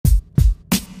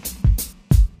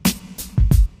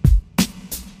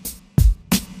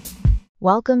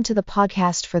Welcome to the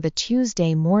podcast for the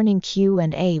Tuesday morning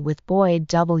Q&A with Boyd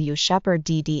W. Shepard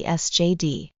D.D.S.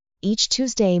 J.D. Each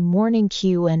Tuesday morning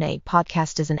Q&A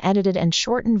podcast is an edited and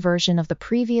shortened version of the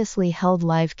previously held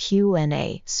live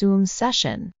Q&A Zoom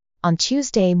session. On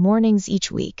Tuesday mornings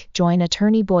each week, join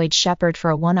attorney Boyd Shepard for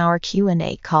a 1-hour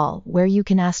Q&A call where you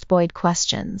can ask Boyd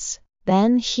questions.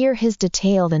 Then hear his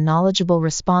detailed and knowledgeable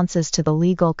responses to the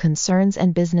legal concerns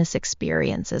and business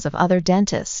experiences of other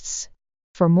dentists.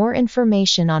 For more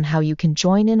information on how you can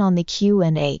join in on the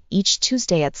Q&A each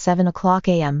Tuesday at 7 o'clock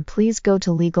a.m., please go to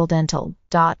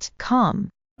legaldental.com.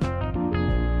 Good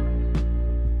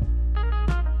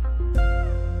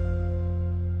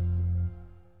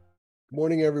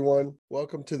morning, everyone.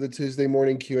 Welcome to the Tuesday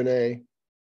morning Q&A.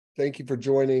 Thank you for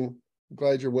joining. I'm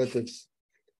glad you're with us.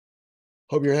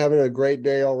 Hope you're having a great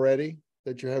day already,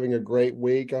 that you're having a great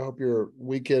week. I hope your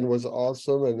weekend was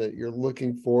awesome and that you're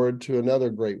looking forward to another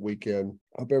great weekend.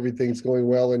 Hope everything's going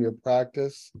well in your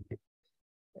practice.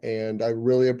 And I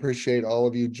really appreciate all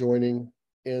of you joining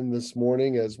in this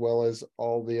morning, as well as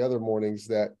all the other mornings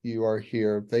that you are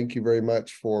here. Thank you very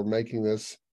much for making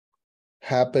this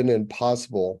happen and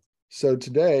possible. So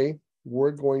today,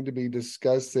 we're going to be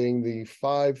discussing the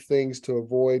 5 things to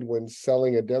avoid when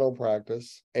selling a dental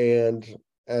practice. And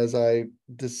as I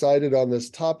decided on this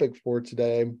topic for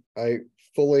today, I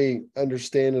fully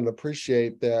understand and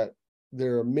appreciate that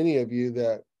there are many of you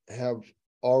that have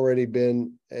already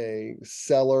been a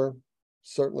seller,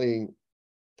 certainly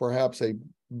perhaps a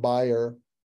buyer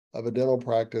of a dental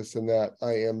practice, and that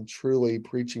I am truly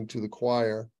preaching to the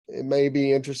choir. It may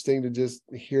be interesting to just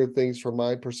hear things from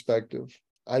my perspective.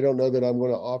 I don't know that I'm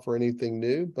going to offer anything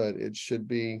new, but it should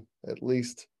be at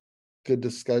least good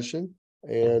discussion,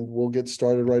 and we'll get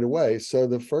started right away. So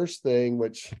the first thing,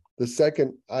 which the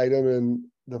second item in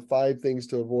the 5 things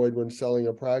to avoid when selling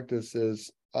a practice, is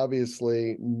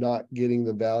obviously not getting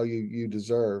the value you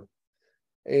deserve.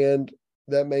 And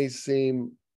that may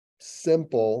seem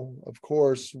simple. Of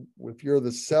course, if you're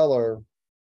the seller,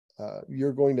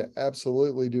 you're going to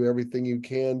absolutely do everything you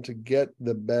can to get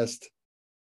the best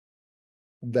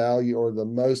value or the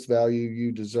most value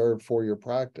you deserve for your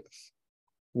practice.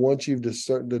 Once you've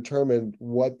determined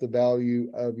what the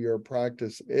value of your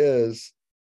practice is,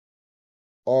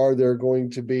 are there going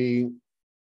to be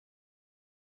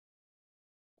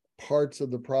parts of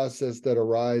the process that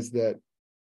arise that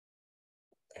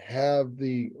have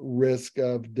the risk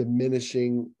of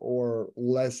diminishing or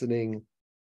lessening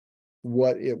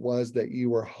what it was that you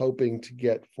were hoping to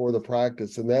get for the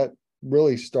practice? And that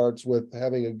really starts with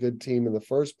having a good team in the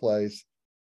first place,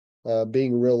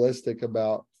 being realistic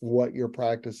about what your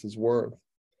practice is worth.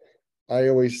 I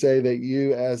always say that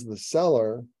you, as the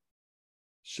seller,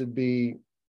 should be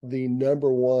the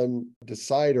number one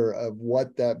decider of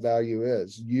what that value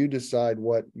is. You decide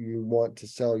what you want to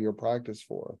sell your practice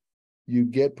for. You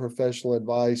get professional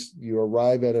advice, you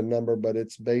arrive at a number, but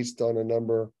it's based on a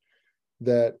number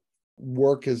that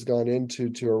work has gone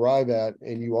into to arrive at,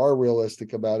 and you are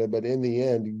realistic about it. But in the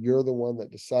end, you're the one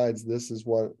that decides, this is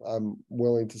what I'm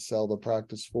willing to sell the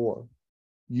practice for.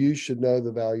 You should know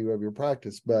the value of your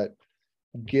practice, but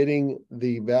getting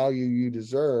the value you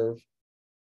deserve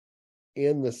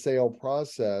in the sale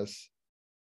process,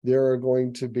 there are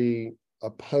going to be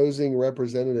opposing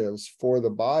representatives for the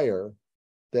buyer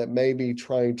that may be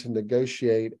trying to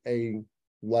negotiate a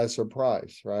lesser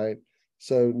price, right?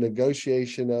 So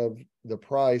negotiation of the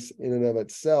price in and of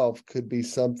itself could be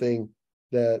something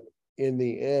that in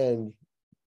the end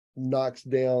knocks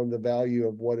down the value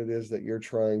of what it is that you're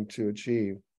trying to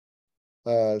achieve.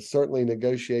 Certainly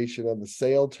negotiation of the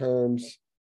sale terms,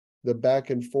 the back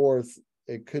and forth,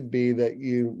 it could be that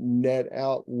you net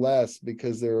out less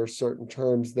because there are certain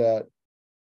terms that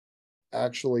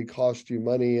actually cost you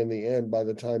money in the end by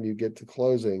the time you get to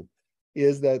closing.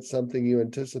 Is that something you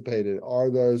anticipated? Are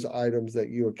those items that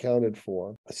you accounted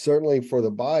for? Certainly for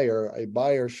the buyer, a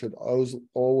buyer should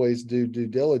always do due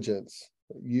diligence.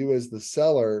 You as the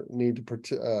seller need to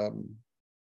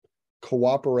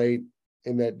cooperate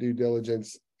in that due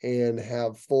diligence and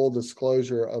have full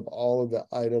disclosure of all of the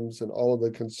items and all of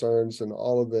the concerns and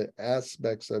all of the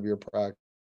aspects of your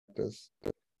practice.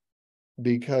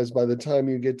 Because by the time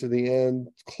you get to the end,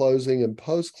 closing and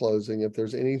post-closing, if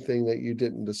there's anything that you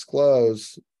didn't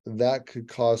disclose, that could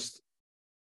cost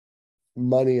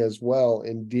money as well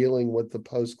in dealing with the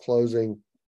post-closing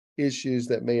issues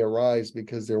that may arise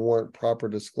because there weren't proper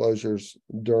disclosures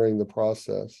during the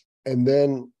process. And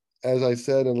then, as I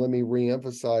said, and let me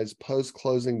reemphasize,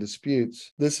 post-closing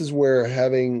disputes. This is where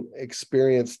having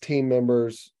experienced team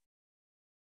members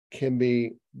can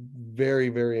be very,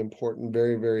 very important,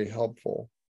 very, very helpful.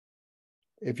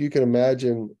 If you can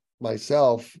imagine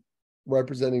myself,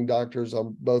 representing doctors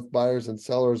on both buyers and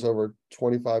sellers over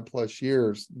 25 plus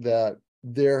years, that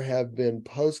there have been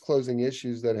post-closing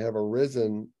issues that have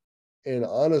arisen. And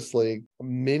honestly,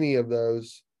 many of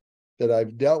those that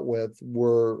I've dealt with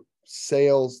were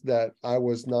sales that I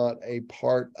was not a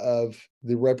part of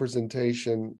the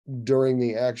representation during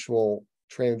the actual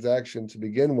transaction to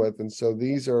begin with. And so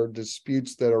these are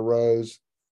disputes that arose,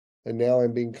 and now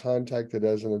I'm being contacted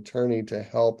as an attorney to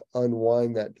help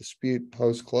unwind that dispute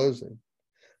post-closing.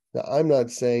 Now, I'm not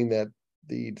saying that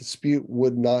the dispute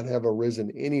would not have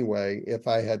arisen anyway if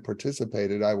I had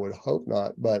participated. I would hope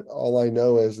not. But all I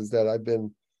know is that I've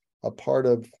been a part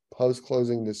of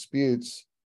post-closing disputes,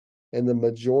 and the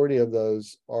majority of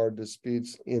those are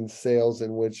disputes in sales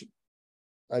in which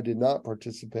I did not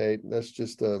participate. That's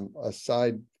just a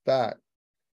side fact.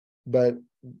 But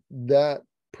that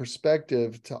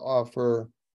perspective to offer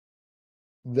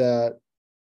that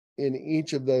in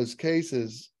each of those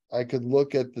cases, I could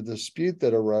look at the dispute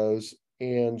that arose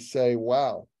and say,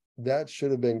 wow, that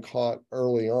should have been caught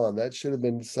early on. That should have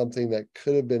been something that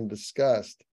could have been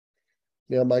discussed.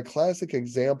 Now, my classic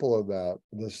example of that,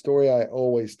 the story I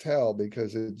always tell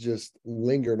because it just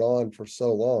lingered on for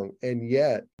so long, and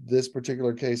yet this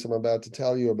particular case I'm about to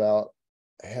tell you about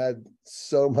had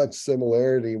so much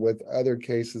similarity with other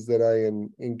cases that I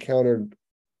encountered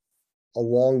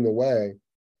along the way.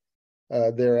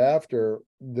 Thereafter,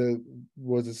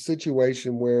 was a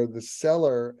situation where the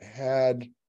seller had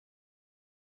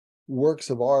works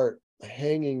of art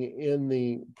hanging in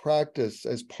the practice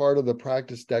as part of the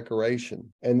practice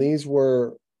decoration. And these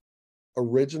were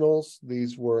originals.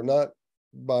 These were not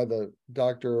by the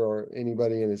doctor or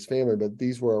anybody in his family, but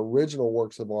these were original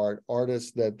works of art,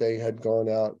 artists that they had gone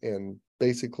out and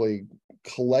basically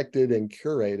collected and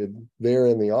curated there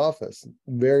in the office.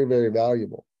 Very, very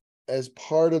valuable. As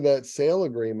part of that sale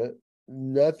agreement,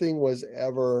 nothing was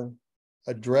ever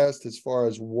addressed as far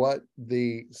as what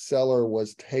the seller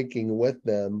was taking with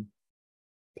them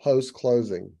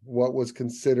post-closing, what was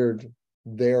considered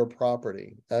their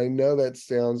property. I know that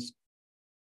sounds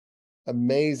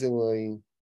amazingly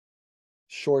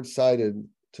short-sighted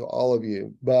to all of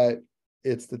you, but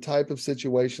it's the type of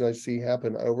situation I see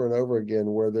happen over and over again,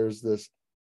 where there's this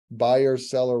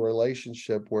buyer-seller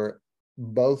relationship where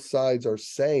both sides are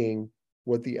saying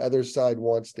what the other side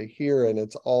wants to hear, and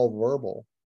it's all verbal.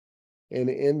 And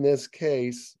in this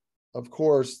case, of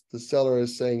course, the seller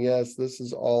is saying, yes, this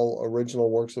is all original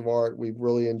works of art. We've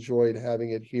really enjoyed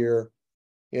having it here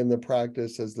in the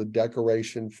practice as the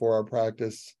decoration for our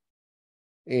practice.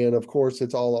 And of course,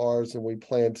 it's all ours, and we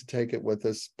plan to take it with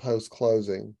us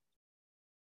post-closing.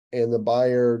 And the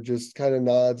buyer just kind of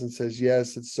nods and says,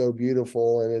 yes, it's so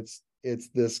beautiful. And it's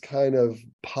this kind of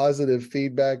positive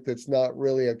feedback that's not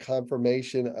really a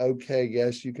confirmation. Okay,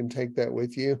 yes, you can take that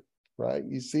with you, right?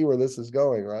 You see where this is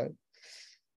going, right?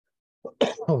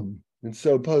 And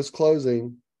so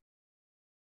post-closing,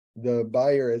 the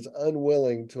buyer is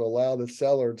unwilling to allow the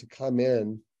seller to come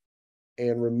in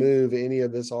and remove any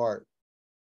of this art.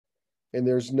 And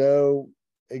there's no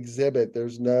exhibit,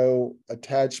 there's no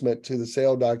attachment to the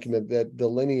sale document that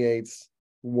delineates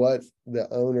what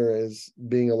the owner is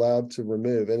being allowed to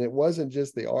remove. And it wasn't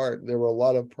just the art. There were a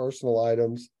lot of personal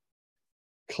items,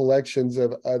 collections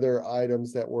of other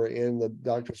items that were in the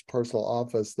doctor's personal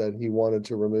office that he wanted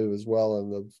to remove as well,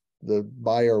 and the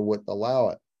buyer wouldn't allow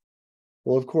it.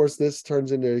 Well, of course, this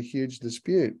turns into a huge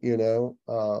dispute,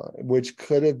 which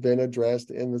could have been addressed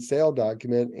in the sale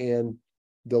document and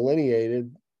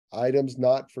delineated items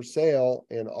not for sale,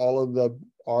 and all of the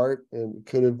art and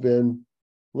could have been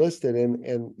listed.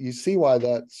 And you see why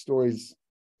that story's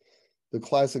the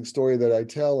classic story that I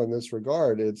tell in this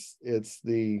regard. It's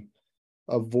the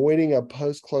avoiding a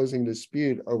post-closing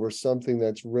dispute over something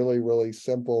that's really, really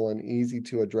simple and easy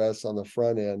to address on the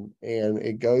front end. And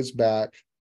it goes back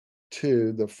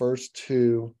to the first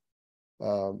the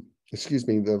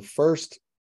first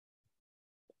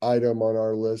item on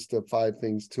our list of 5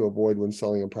 things to avoid when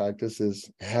selling a practice is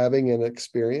having an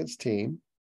experienced team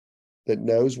that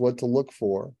knows what to look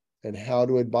for and how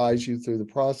to advise you through the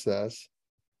process,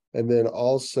 and then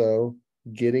also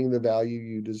getting the value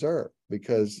you deserve.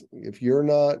 Because if you're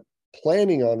not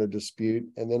planning on a dispute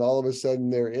and then all of a sudden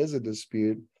there is a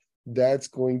dispute, that's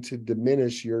going to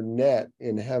diminish your net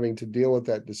in having to deal with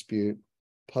that dispute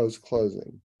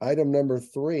post-closing. Item number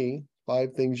 3,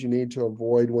 5 things you need to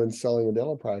avoid when selling a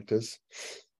dental practice: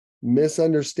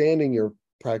 misunderstanding your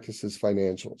practice's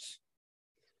financials.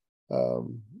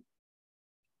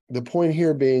 The point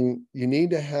here being, you need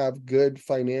to have good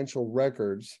financial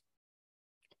records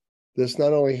This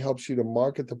not only helps you to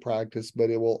market the practice, but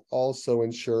it will also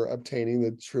ensure obtaining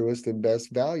the truest and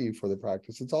best value for the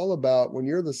practice. It's all about, when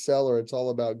you're the seller, it's all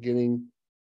about getting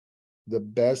the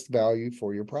best value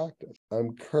for your practice.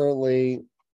 I'm currently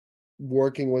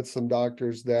working with some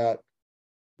doctors that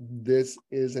this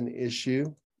is an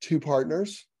issue. Two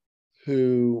partners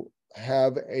who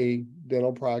have a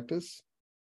dental practice.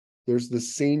 There's the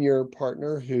senior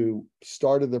partner who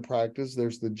started the practice.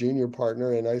 There's the junior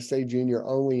partner. And I say junior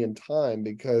only in time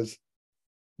because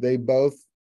they both,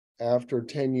 after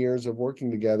 10 years of working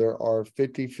together, are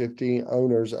 50-50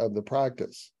 owners of the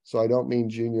practice. So I don't mean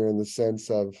junior in the sense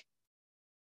of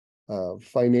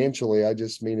financially, I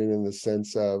just mean it in the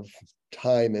sense of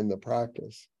time in the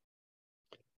practice.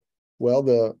 Well,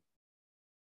 the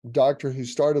doctor who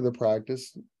started the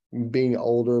practice, being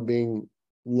older, being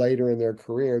later in their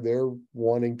career, they're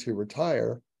wanting to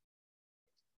retire.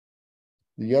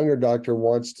 The younger doctor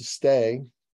wants to stay,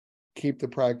 keep the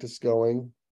practice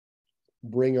going,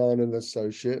 bring on an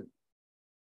associate.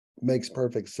 Makes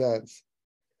perfect sense.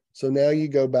 So now you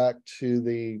go back to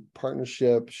the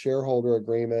partnership shareholder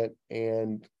agreement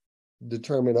and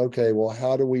determine, okay, well,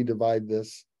 how do we divide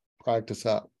this practice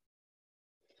up?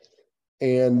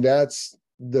 And that's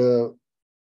the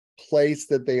place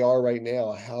that they are right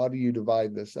now. How do you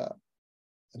divide this up?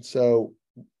 And so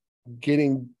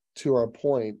getting to our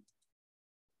point,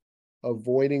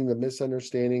 avoiding the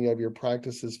misunderstanding of your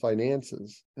practice's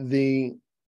finances. The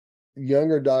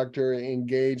younger doctor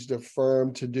engaged a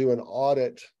firm to do an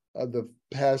audit of the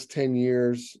past 10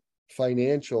 years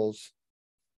financials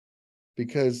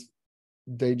because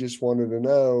they just wanted to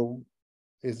know,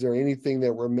 is there anything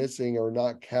that we're missing or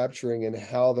not capturing in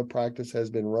how the practice has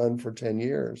been run for 10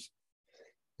 years?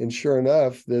 And sure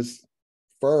enough, this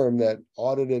firm that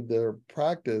audited their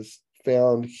practice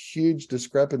found huge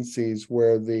discrepancies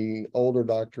where the older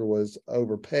doctor was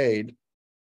overpaid.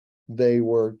 They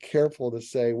were careful to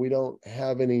say, we don't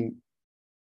have any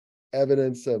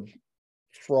evidence of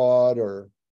fraud or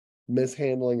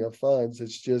mishandling of funds.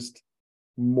 It's just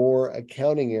more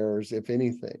accounting errors, if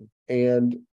anything.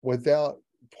 And without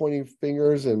pointing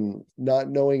fingers and not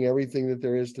knowing everything that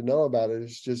there is to know about it,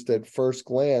 it's just at first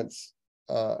glance.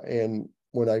 And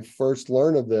when I first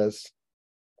learned of this,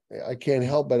 I can't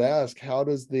help but ask, how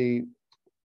does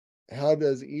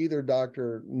either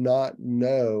doctor not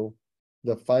know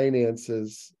the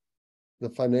finances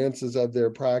of their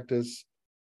practice?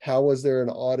 How was there an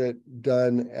audit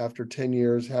done after 10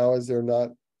 years? How is there not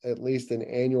at least an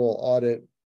annual audit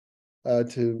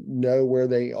to know where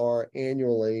they are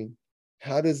annually?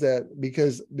 How does that,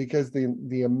 because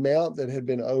the amount that had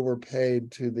been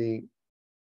overpaid to the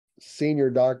senior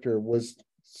doctor was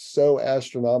so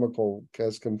astronomical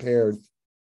as compared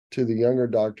to the younger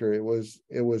doctor, it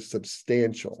was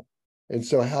substantial. And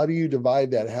so how do you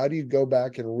divide that? How do you go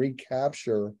back and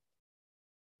recapture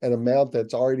an amount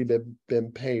that's already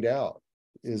been paid out?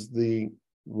 Is the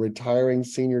retiring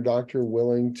senior doctor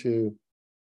willing to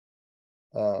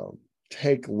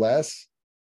take less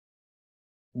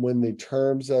when the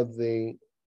terms of the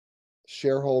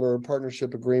shareholder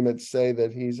partnership agreement say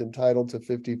that he's entitled to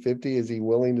 50-50? Is he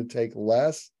willing to take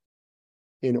less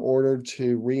in order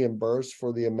to reimburse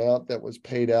for the amount that was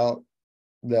paid out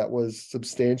that was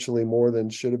substantially more than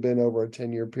should have been over a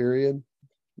 10-year period?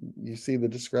 You see the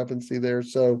discrepancy there.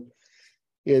 So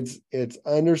it's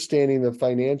understanding the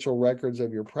financial records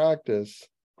of your practice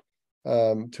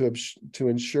to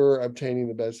ensure obtaining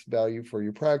the best value for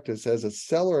your practice. As a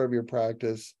seller of your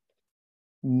practice,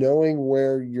 knowing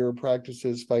where your practice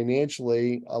is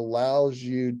financially allows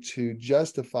you to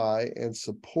justify and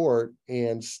support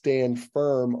and stand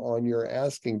firm on your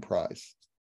asking price.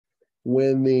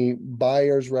 When the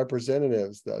buyer's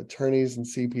representatives, the attorneys and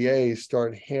CPAs,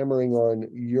 start hammering on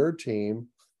your team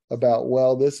about,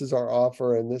 well, this is our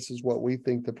offer and this is what we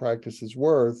think the practice is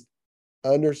worth,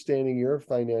 understanding your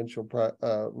financial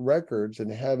records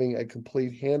and having a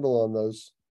complete handle on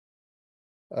those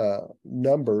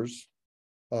numbers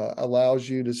allows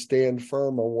you to stand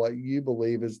firm on what you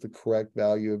believe is the correct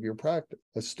value of your practice.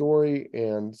 A story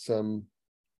and some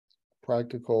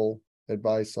practical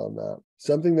advice on that.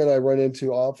 Something that I run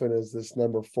into often is this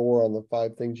number 4 on the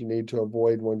 5 things you need to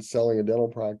avoid when selling a dental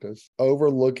practice: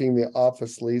 overlooking the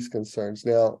office lease concerns.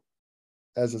 Now,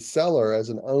 as a seller, as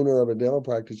an owner of a dental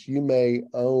practice, you may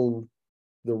own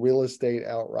the real estate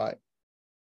outright.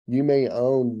 You may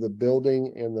own the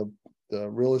building and the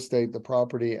real estate, the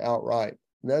property outright.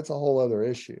 And that's a whole other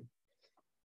issue.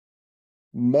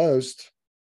 Most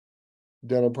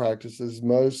dental practices,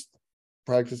 most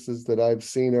practices that I've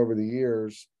seen over the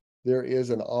years, there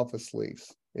is an office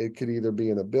lease. It could either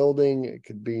be in a building, it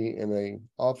could be in an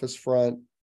office front,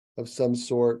 of some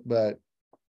sort, but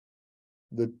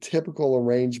the typical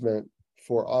arrangement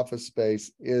for office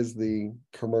space is the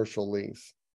commercial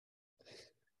lease.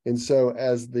 And so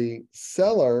as the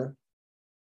seller,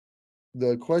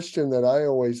 the question that I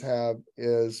always have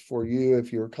is for you,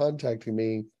 if you're contacting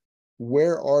me,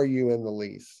 where are you in the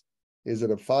lease? Is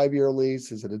it a 5-year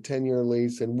lease? Is it a 10-year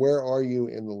lease? And where are you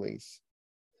in the lease?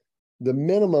 The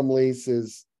minimum lease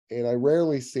is, and I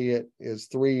rarely see it, is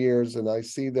 3 years. And I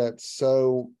see that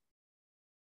so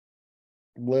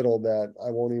little that I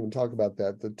won't even talk about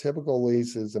that. The typical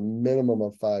lease is a minimum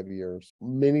of 5 years,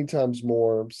 many times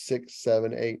more, 6,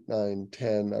 7, 8, 9,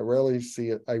 10. I rarely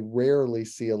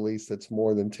see a lease that's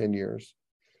more than 10 years.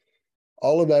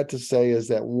 All of that to say is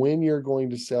that when you're going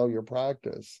to sell your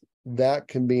practice, that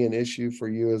can be an issue for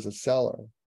you as a seller,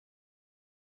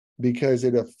 because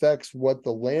it affects what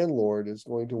the landlord is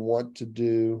going to want to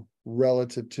do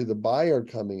relative to the buyer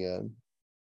coming in,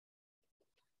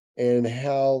 and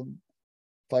how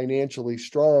financially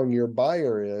strong your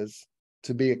buyer is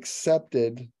to be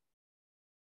accepted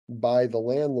by the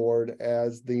landlord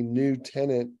as the new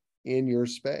tenant in your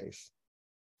space.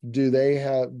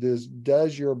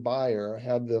 Does your buyer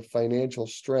have the financial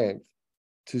strength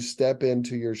to step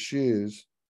into your shoes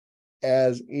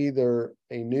as either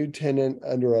a new tenant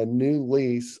under a new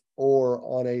lease or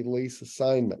on a lease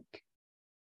assignment?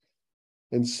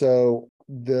 And so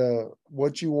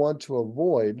what you want to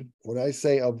avoid, when I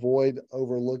say avoid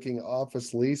overlooking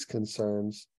office lease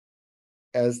concerns,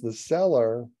 as the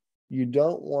seller, you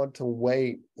don't want to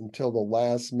wait until the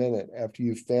last minute after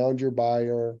you've found your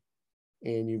buyer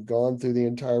and you've gone through the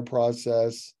entire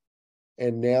process,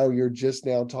 and now you're just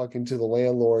now talking to the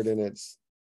landlord and it's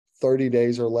 30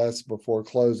 days or less before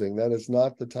closing. That is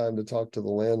not the time to talk to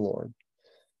the landlord.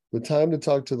 The time to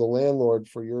talk to the landlord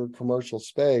for your commercial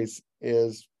space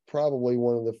is probably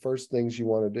one of the first things you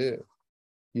want to do.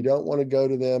 You don't want to go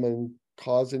to them and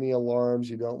cause any alarms.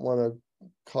 You don't want to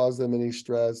cause them any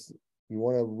stress. You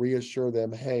want to reassure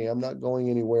them, hey, I'm not going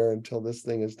anywhere until this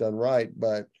thing is done right.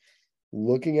 But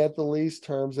looking at the lease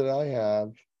terms that I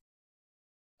have,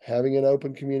 having an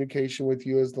open communication with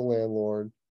you as the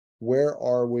landlord, where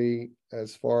are we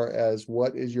as far as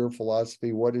what is your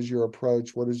philosophy? What is your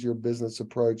approach? What is your business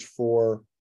approach for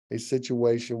a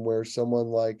situation where someone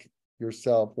like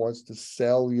yourself wants to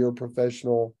sell your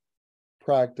professional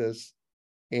practice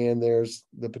and there's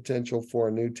the potential for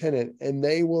a new tenant? And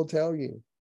they will tell you,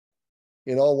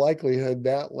 in all likelihood,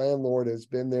 that landlord has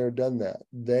been there, done that.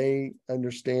 They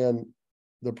understand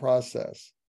the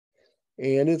process.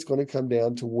 And it's going to come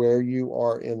down to where you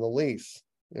are in the lease.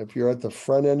 If you're at the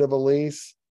front end of a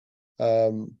lease,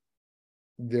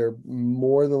 they're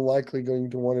more than likely going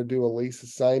to want to do a lease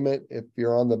assignment. If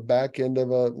you're on the back end of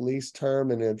a lease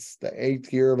term and it's the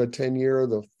 8th year of a 10-year,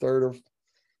 the third of,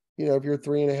 if you're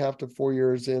 3.5 to 4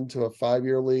 years into a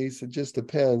 5-year lease, it just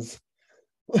depends.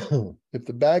 If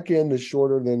the back end is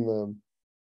shorter than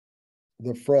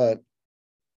the front,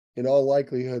 in all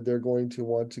likelihood, they're going to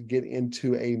want to get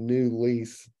into a new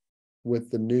lease with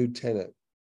the new tenant.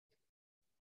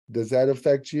 Does that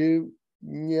affect you?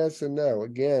 Yes and no.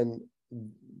 Again,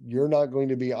 you're not going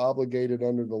to be obligated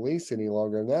under the lease any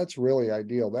longer, and that's really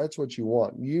ideal. That's what you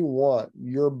want. You want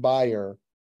your buyer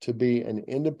to be an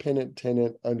independent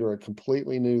tenant under a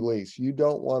completely new lease. You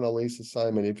don't want a lease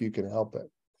assignment if you can help it.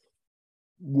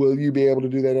 Will you be able to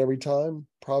do that every time?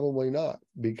 Probably not,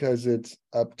 because it's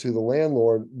up to the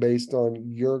landlord based on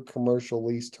your commercial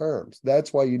lease terms.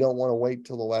 That's why you don't want to wait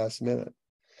till the last minute.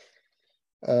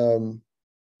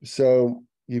 So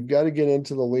you've got to get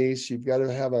into the lease. You've got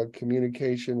to have a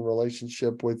communication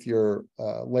relationship with your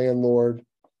landlord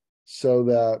so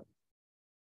that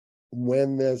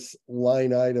when this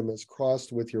line item is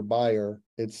crossed with your buyer,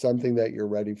 it's something that you're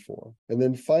ready for. And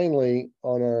then finally,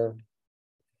 on our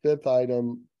 5th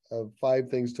item of 5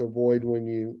 things to avoid when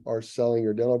you are selling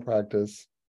your dental practice,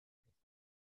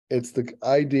 it's the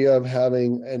idea of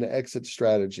having an exit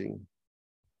strategy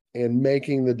and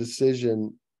making the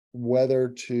decision whether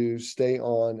to stay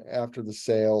on after the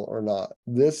sale or not.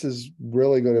 This is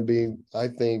really going to be, I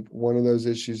think, one of those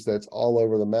issues that's all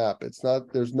over the map.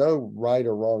 There's no right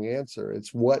or wrong answer.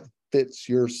 It's what fits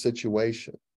your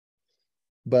situation.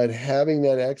 But having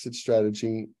that exit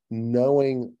strategy,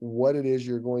 knowing what it is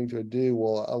you're going to do,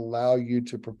 will allow you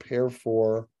to prepare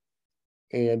for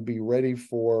and be ready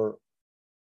for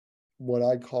what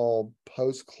I call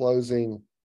post-closing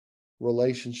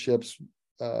relationships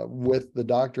with the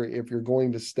doctor if you're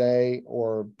going to stay,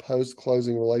 or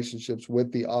post-closing relationships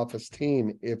with the office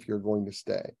team if you're going to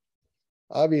stay.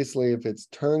 Obviously, if it's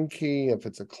turnkey, if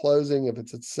it's a closing, if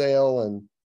it's a sale and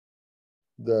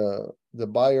the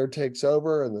buyer takes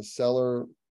over and the seller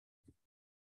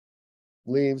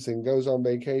leaves and goes on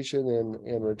vacation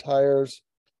and retires,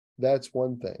 that's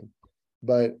one thing.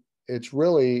 But it's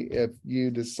really, if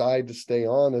you decide to stay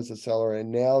on as a seller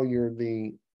and now you're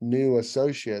the new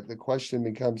associate, the question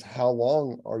becomes, how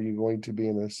long are you going to be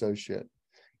an associate?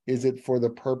 Is it for the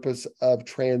purpose of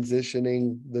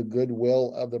transitioning the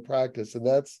goodwill of the practice? And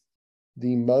that's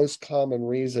the most common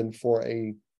reason for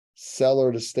a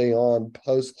seller to stay on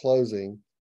post-closing,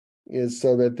 is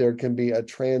so that there can be a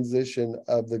transition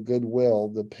of the goodwill,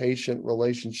 the patient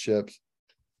relationships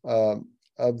of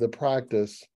the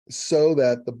practice, so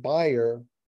that the buyer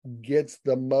gets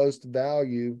the most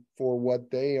value for what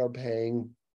they are paying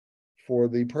for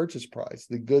the purchase price.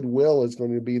 The goodwill is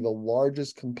going to be the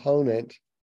largest component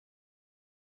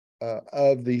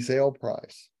of the sale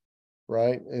price,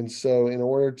 right? And so in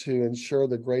order to ensure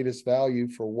the greatest value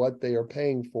for what they are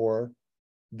paying for,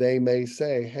 they may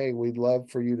say, hey, we'd love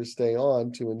for you to stay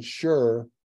on to ensure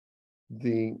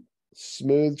the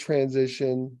smooth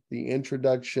transition, the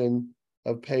introduction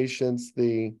of patients,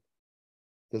 the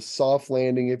soft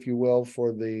landing, if you will,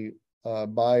 for the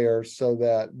buyer, so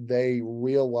that they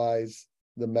realize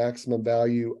the maximum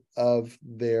value of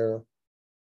their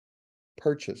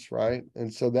purchase, right?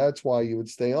 And so that's why you would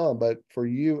stay on. But for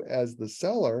you as the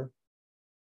seller,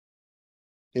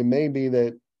 it may be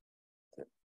that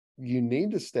you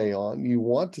need to stay on, you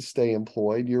want to stay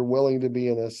employed, you're willing to be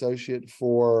an associate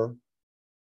for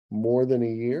more than a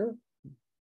year,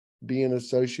 be an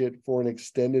associate for an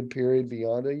extended period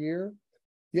beyond a year.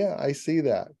 Yeah, I see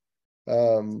that.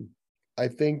 I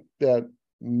think that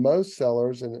most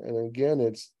sellers, and again,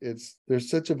 it's there's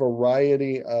such a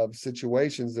variety of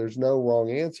situations, there's no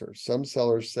wrong answer. Some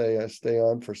sellers say I stay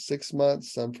on for 6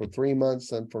 months, some for 3 months,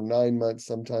 some for 9 months,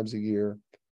 sometimes a year,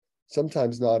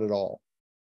 sometimes not at all.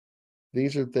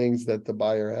 These are things that the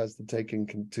buyer has to take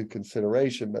into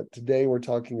consideration. But today we're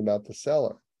talking about the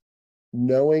seller.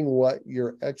 Knowing what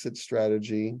your exit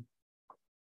strategy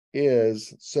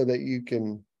is, so that you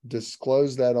can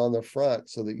disclose that on the front,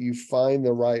 so that you find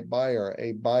the right buyer,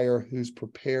 a buyer who's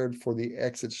prepared for the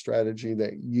exit strategy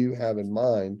that you have in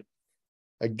mind,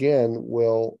 again,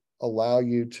 will allow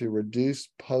you to reduce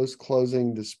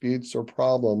post-closing disputes or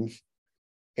problems,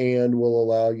 and will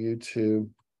allow you to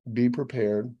be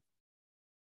prepared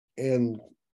and,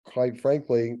 quite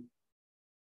frankly,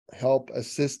 help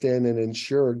assist in and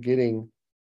ensure getting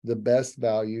the best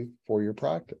value for your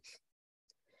practice.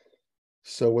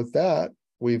 So with that,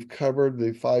 we've covered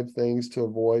the 5 things to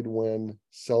avoid when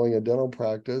selling a dental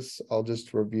practice. I'll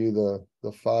just review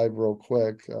the 5 real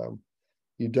quick.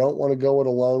 You don't want to go it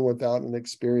alone without an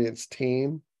experienced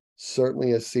team.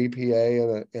 Certainly a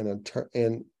CPA and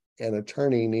an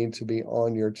attorney need to be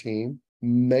on your team.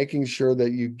 Making sure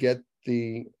that you get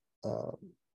the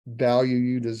value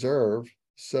you deserve.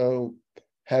 So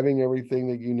having everything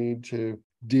that you need to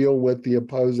deal with the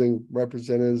opposing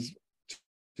representatives,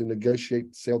 to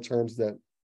negotiate sale terms that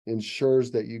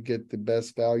ensures that you get the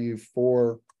best value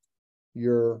for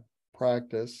your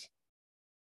practice.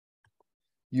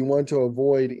 You want to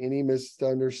avoid any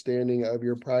misunderstanding of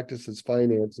your practice's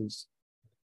finances.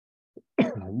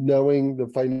 Knowing the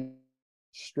financial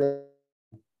strength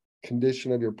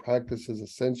condition of your practice is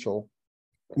essential.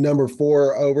 Number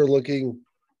 4, overlooking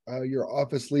your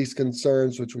office lease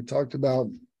concerns, which we talked about.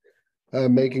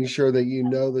 Making sure that you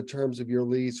know the terms of your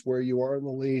lease, where you are in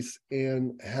the lease,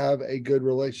 and have a good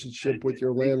relationship with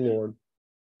your landlord.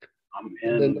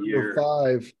 And then number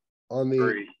 5, on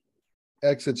the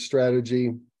exit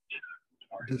strategy,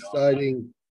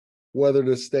 deciding whether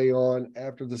to stay on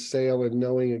after the sale and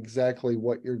knowing exactly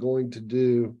what you're going to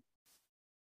do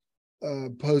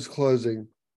post-closing.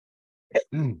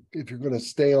 If you're going to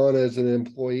stay on as an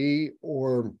employee,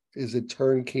 or is it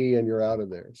turnkey and you're out of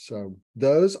there? So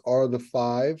those are the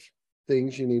 5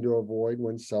 things you need to avoid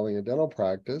when selling a dental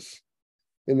practice.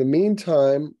 In the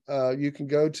meantime, you can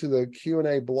go to the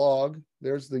Q&A blog.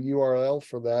 There's the URL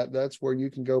for that. That's where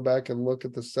you can go back and look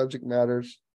at the subject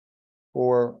matters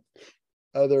for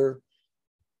other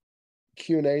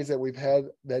Q&As that we've had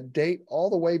that date all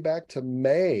the way back to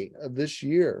May of this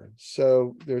year.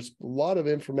 So there's a lot of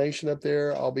information up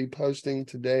there. I'll be posting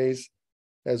today's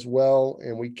as well,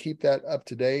 and we keep that up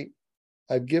to date.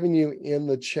 I've given you in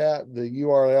the chat the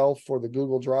URL for the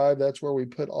Google Drive. That's where we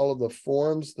put all of the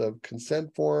forms, the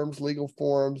consent forms, legal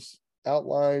forms,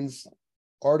 outlines,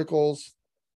 articles.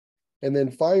 And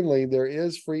then finally, there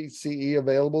is free CE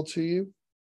available to you.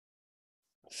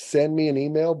 Send me an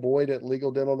email,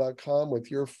 boyd@legaldental.com,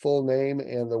 with your full name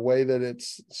and the way that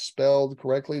it's spelled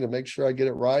correctly to make sure I get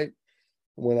it right.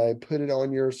 When I put it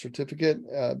on your certificate,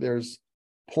 there's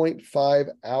 0.5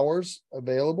 hours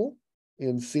available.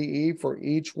 in CE for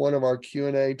each one of our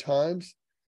Q&A times.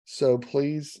 So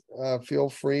please feel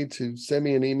free to send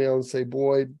me an email and say,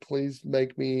 Boyd, please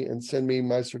make me and send me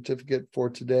my certificate for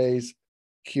today's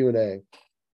Q&A.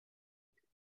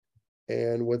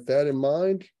 And with that in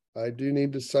mind, I do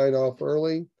need to sign off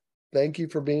early. Thank you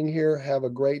for being here. Have a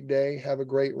great day. Have a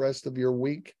great rest of your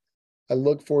week. I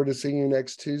look forward to seeing you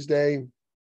next Tuesday.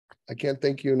 I can't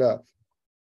thank you enough.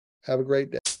 Have a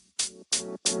great day.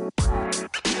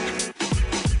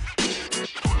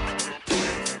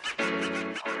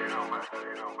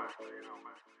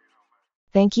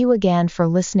 Thank you again for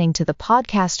listening to the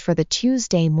podcast for the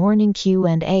Tuesday morning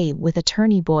Q&A with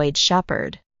attorney Boyd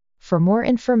Shepard. For more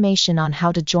information on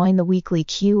how to join the weekly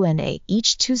Q&A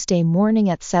each Tuesday morning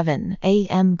at 7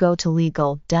 a.m., go to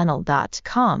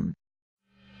legaldental.com.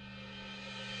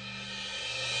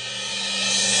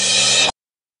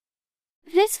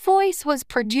 This voice was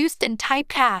produced in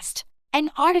Typecast,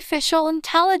 an artificial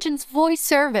intelligence voice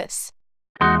service.